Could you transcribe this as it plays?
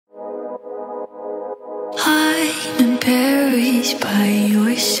Paris by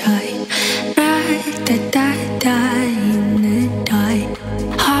your side. Da-da-da-da in the night.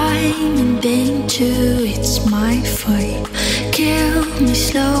 I'm in danger, it's my fight. Kill me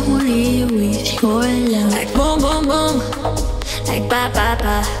slowly with your love. Like boom, boom, boom, like ba, ba,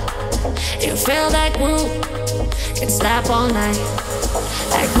 ba. You feel that groove, can stop all night.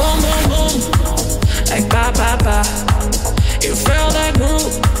 Like boom, boom, boom, like ba, ba, ba. You feel that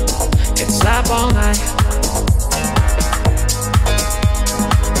groove, can stop all night.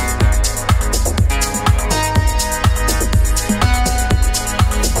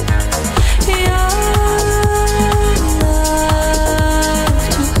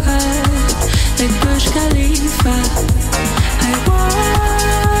 Like Burj Khalifa, I want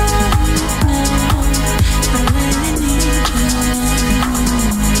now. I really need you.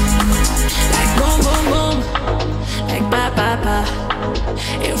 Like boom, boom, boom, like ba, ba, ba.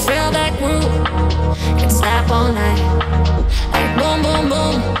 You feel that groove, can stop all night. Like boom, boom,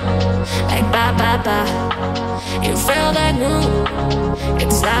 boom, like ba, ba, ba. You feel that groove,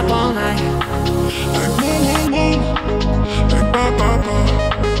 can stop all night. Like boom, boom, boom, like ba, ba, ba.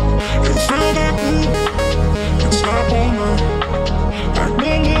 You feel that groove, can stop all night. Like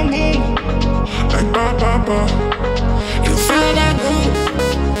boom, boom, boom, like ba, ba, ba. You feel that groove,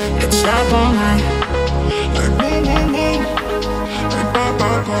 can stop all night. Like boom, boom, boom, like ba,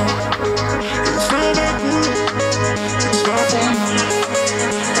 ba, ba. You feel that groove, can stop all night. Like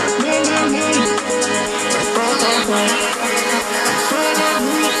boom, boom, boom, like ba, ba, ba. You feel that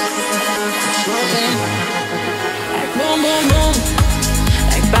groove, can stop all night. Like boom, boom, boom,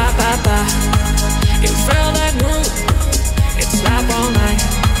 like ba, ba, ba. You feel that groove, can stop all night.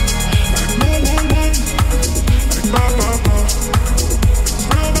 Like boom, boom, boom, like ba, ba, ba.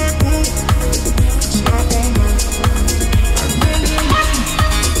 You feel that groove, can stop all night. Like boom, boom, boom,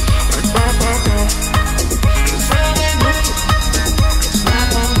 like ba, ba, ba. You feel that groove, can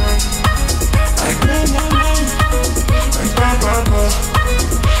stop all night. Like boom, boom, boom, like ba, ba, ba.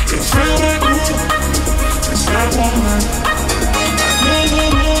 You feel that groove, can stop all night. Like boom,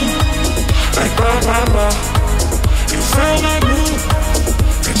 boom, boom, like ba, ba, ba. You feel that groove,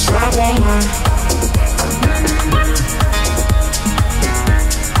 can stop all night.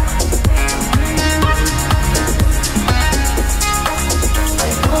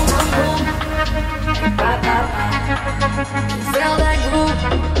 Feel that groove,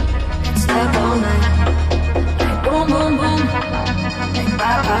 step all night. Like boom, boom, boom, like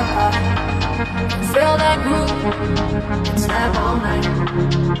ba, ba, ba. Feel that groove, step all night.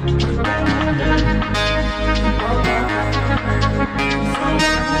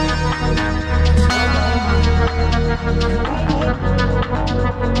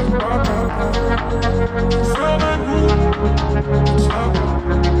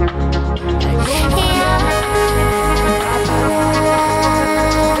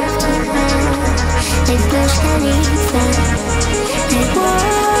 Like Burj Khalifa, I want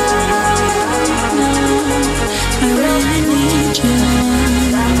now. I really need you.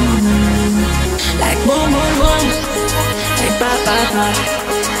 Like boom, boom, boom, like ba, ba, ba.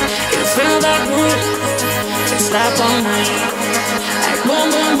 You feel that groove, can stop all night. Like boom,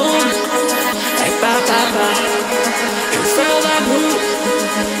 boom, boom, like ba, ba, ba. You feel that groove,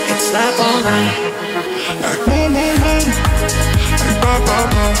 can stop all night. Like boom, boom, boom, like ba, ba,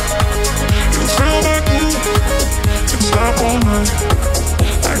 ba. You feel that groove, can stop all night.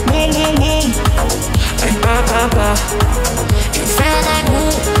 Like boom, boom, boom, Like ba, ba, ba. You feel that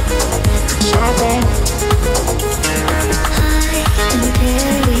groove,